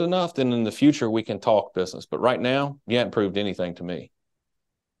it's good enough, then in the future we can talk business. But right now, you haven't proved anything to me.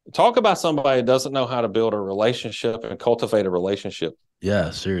 Talk about somebody that doesn't know how to build a relationship and cultivate a relationship.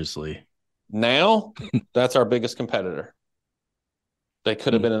 Yeah, seriously. Now, that's our biggest competitor. They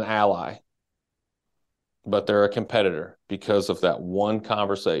could have been an ally, but they're a competitor because of that one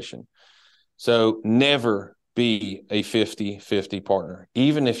conversation. So never be a 50-50 partner.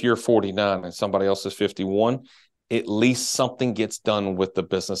 Even if you're 49 and somebody else is 51, at least something gets done with the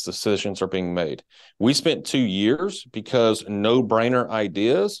business. Decisions are being made. We spent 2 years because no-brainer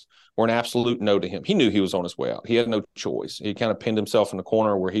ideas were an absolute no to him. He knew he was on his way out. He had no choice. He kind of pinned himself in the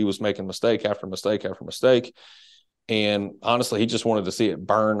corner where he was making mistake after mistake after mistake. And honestly, he just wanted to see it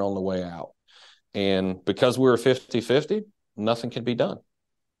burn on the way out. And because we were 50-50, nothing can be done.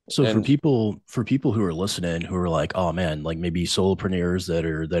 So for people who are listening, who are like, oh man, like maybe solopreneurs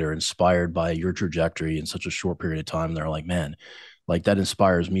that are inspired by your trajectory in such a short period of time, they're like, man, like that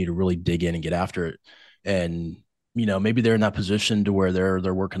inspires me to really dig in and get after it. And maybe they're in that position to where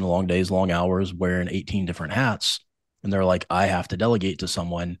they're working long days, long hours, wearing 18 different hats, and they're like, I have to delegate to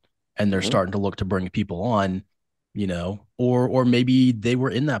someone, and they're starting to look to bring people on, or maybe they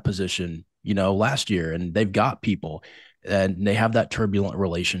were in that position, last year, and they've got people and they have that turbulent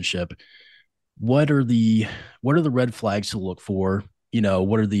relationship. What are the red flags to look for?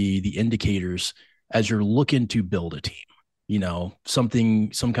 What are the indicators as you're looking to build a team? Some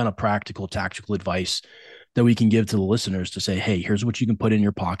kind of practical, tactical advice that we can give to the listeners to say, hey, here's what you can put in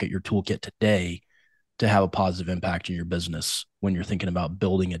your pocket, your toolkit today to have a positive impact in your business when you're thinking about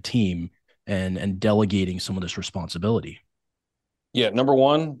building a team and delegating some of this responsibility. Yeah. Number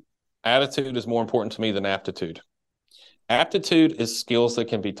one, attitude is more important to me than aptitude. Aptitude is skills that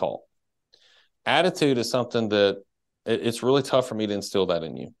can be taught. Attitude is something that it's really tough for me to instill that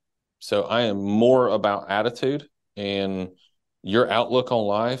in you. So I am more about attitude and your outlook on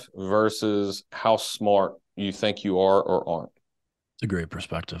life versus how smart you think you are or aren't. It's a great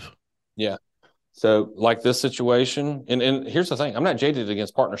perspective. Yeah. So like this situation, and here's the thing, I'm not jaded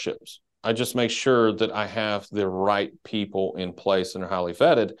against partnerships. I just make sure that I have the right people in place and are highly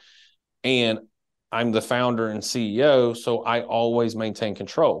vetted. And I'm the founder and CEO, so I always maintain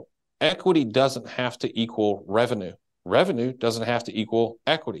control. Equity doesn't have to equal revenue. Revenue doesn't have to equal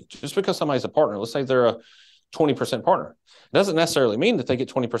equity. Just because somebody's a partner, let's say they're a 20% partner, doesn't necessarily mean that they get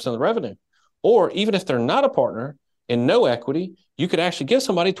 20% of the revenue. Or even if they're not a partner and no equity, you could actually give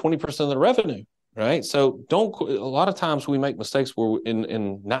somebody 20% of the revenue, right? So a lot of times we make mistakes where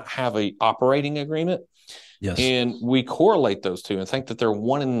in not have a operating agreement. Yes. And we correlate those two and think that they're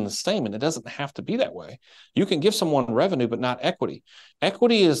one and the same, and it doesn't have to be that way. You can give someone revenue, but not equity.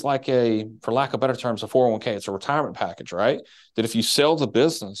 Equity is like for lack of better terms, a 401k. It's a retirement package, right? That if you sell the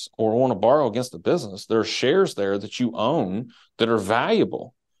business or want to borrow against the business, there are shares there that you own that are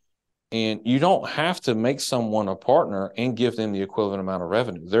valuable. And you don't have to make someone a partner and give them the equivalent amount of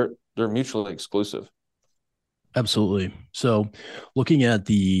revenue. They're mutually exclusive. Absolutely. So looking at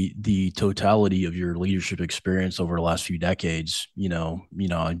the totality of your leadership experience over the last few decades,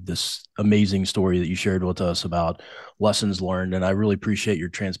 this amazing story that you shared with us about lessons learned. And I really appreciate your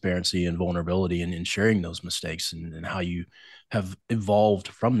transparency and vulnerability in sharing those mistakes and how you have evolved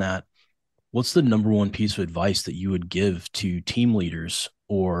from that. What's the number one piece of advice that you would give to team leaders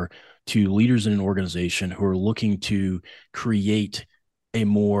or to leaders in an organization who are looking to create a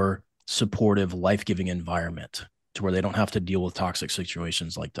more supportive, life-giving environment to where they don't have to deal with toxic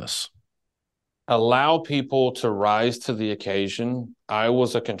situations like this? Allow people to rise to the occasion. I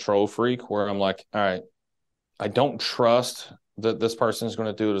was a control freak where I'm like, all right, I don't trust that this person is going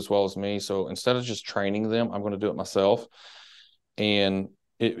to do it as well as me. So instead of just training them, I'm going to do it myself. And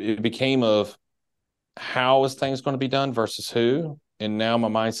it became of how is things going to be done versus who. And now my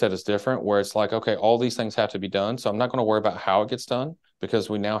mindset is different where it's like, okay, all these things have to be done. So I'm not going to worry about how it gets done because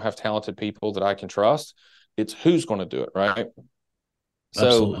we now have talented people that I can trust. It's who's going to do it, right?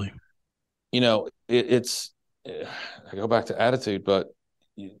 Absolutely. So, I go back to attitude, but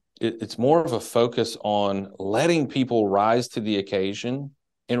it's more of a focus on letting people rise to the occasion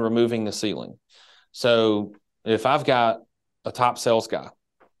and removing the ceiling. So if I've got a top sales guy,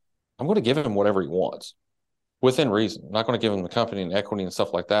 I'm going to give him whatever he wants within reason. I'm not going to give him the company and equity and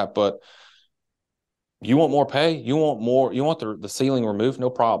stuff like that, but you want more pay? You want more? You want the ceiling removed? No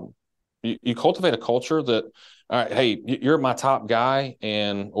problem. You cultivate a culture that, all right, hey, you're my top guy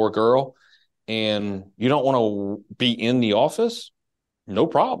or girl, and you don't want to be in the office, no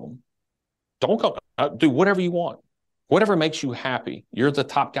problem. Don't come. Do whatever you want. Whatever makes you happy. You're the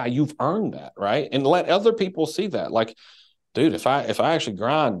top guy. You've earned that, right? And let other people see that. Like, dude, if I actually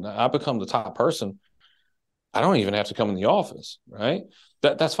grind, I become the top person. I don't even have to come in the office, right?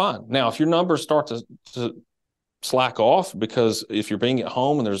 That's fine. Now, if your numbers start to slack off, because if you're being at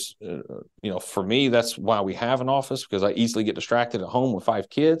home and there's, for me, that's why we have an office, because I easily get distracted at home with 5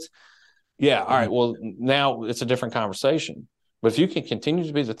 kids. Yeah. All right. Well, now it's a different conversation. But if you can continue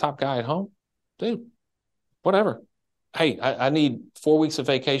to be the top guy at home, dude, whatever. Hey, I need 4 weeks of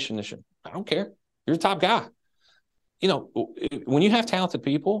vacation this year. I don't care. You're the top guy. When you have talented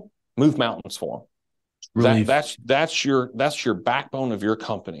people, move mountains for them. Really, that's your backbone of your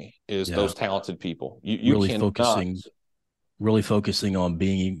company is those talented people. You really focusing on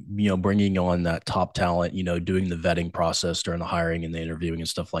being, bringing on that top talent, doing the vetting process during the hiring and the interviewing and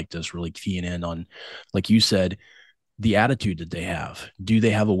stuff like this, really keying in on, like you said, the attitude that they have. Do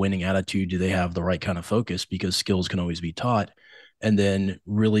they have a winning attitude? Do they have the right kind of focus? Because skills can always be taught. And then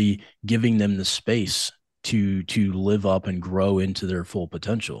really giving them the space to live up and grow into their full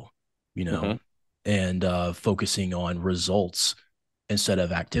potential, and focusing on results instead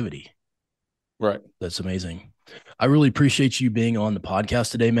of activity. Right. That's amazing. I really appreciate you being on the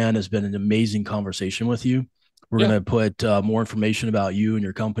podcast today, man. It's been an amazing conversation with you. We're going to put more information about you and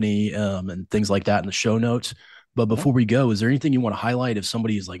your company and things like that in the show notes. But before we go, is there anything you want to highlight if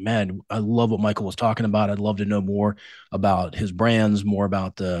somebody is like, man, I love what Michael was talking about. I'd love to know more about his brands, more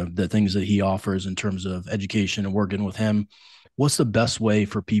about the things that he offers in terms of education and working with him. What's the best way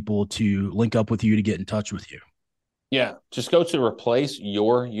for people to link up with you, to get in touch with you? Yeah, just go to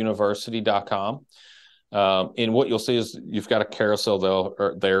replaceyouruniversity.com. And what you'll see is you've got a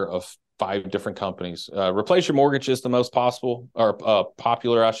carousel there of 5 different companies. Replace Your Mortgage is the most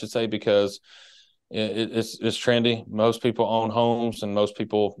popular, I should say, because it's trendy. Most people own homes, and most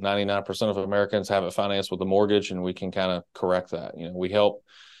people, 99% of Americans, have it financed with a mortgage, and we can kind of correct that. We help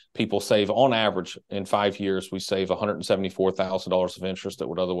people save, on average, in 5 years, we save $174,000 of interest that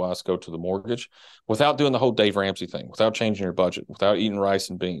would otherwise go to the mortgage, without doing the whole Dave Ramsey thing, without changing your budget, without eating rice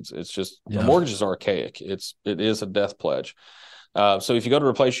and beans. It's just the mortgage is archaic. It is a death pledge. So if you go to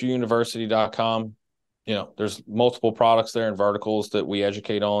replaceyouruniversity.com, there's multiple products there and verticals that we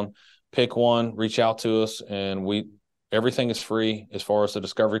educate on. Pick one, reach out to us, and everything is free as far as the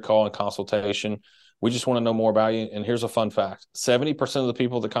discovery call and consultation. We just want to know more about you. And here's a fun fact. 70% of the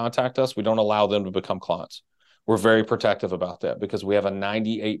people that contact us, we don't allow them to become clients. We're very protective about that because we have a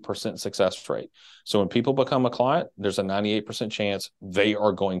 98% success rate. So when people become a client, there's a 98% chance they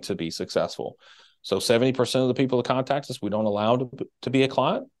are going to be successful. So 70% of the people that contact us, we don't allow to be a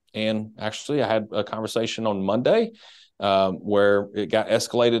client. And actually, I had a conversation on Monday where it got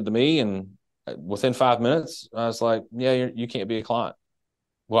escalated to me, and within 5 minutes, I was like, "Yeah, you can't be a client."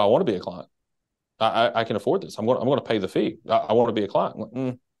 Well, I want to be a client. I can afford this. I'm going to pay the fee. I want to be a client.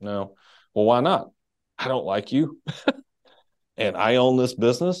 Like, no. Well, why not? I don't like you, and I own this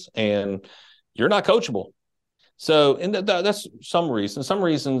business, and you're not coachable. So, and that's some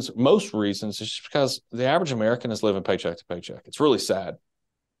reasons. Most reasons, is just because the average American is living paycheck to paycheck. It's really sad,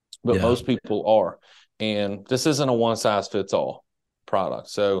 but most people are. And this isn't a one-size-fits-all product.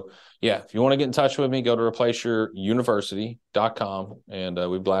 So, if you want to get in touch with me, go to replaceyouruniversity.com,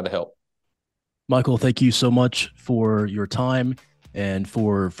 and we'd be glad to help. Michael, thank you so much for your time and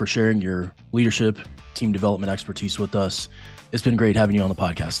for sharing your leadership, team development expertise with us. It's been great having you on the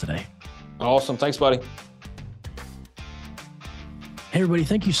podcast today. Awesome. Thanks, buddy. Hey, everybody.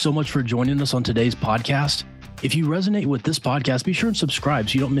 Thank you so much for joining us on today's podcast. If you resonate with this podcast, be sure and subscribe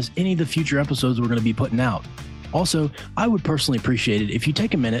so you don't miss any of the future episodes we're going to be putting out. Also, I would personally appreciate it if you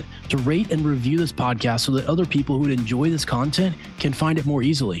take a minute to rate and review this podcast so that other people who would enjoy this content can find it more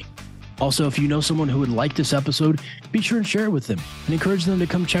easily. Also, if you know someone who would like this episode, be sure and share it with them and encourage them to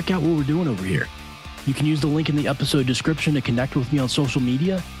come check out what we're doing over here. You can use the link in the episode description to connect with me on social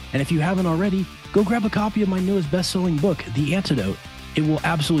media. And if you haven't already, go grab a copy of my newest best-selling book, The Antidote. It will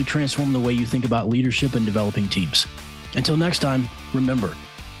absolutely transform the way you think about leadership and developing teams. Until next time, remember,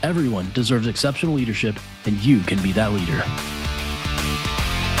 everyone deserves exceptional leadership, and you can be that leader.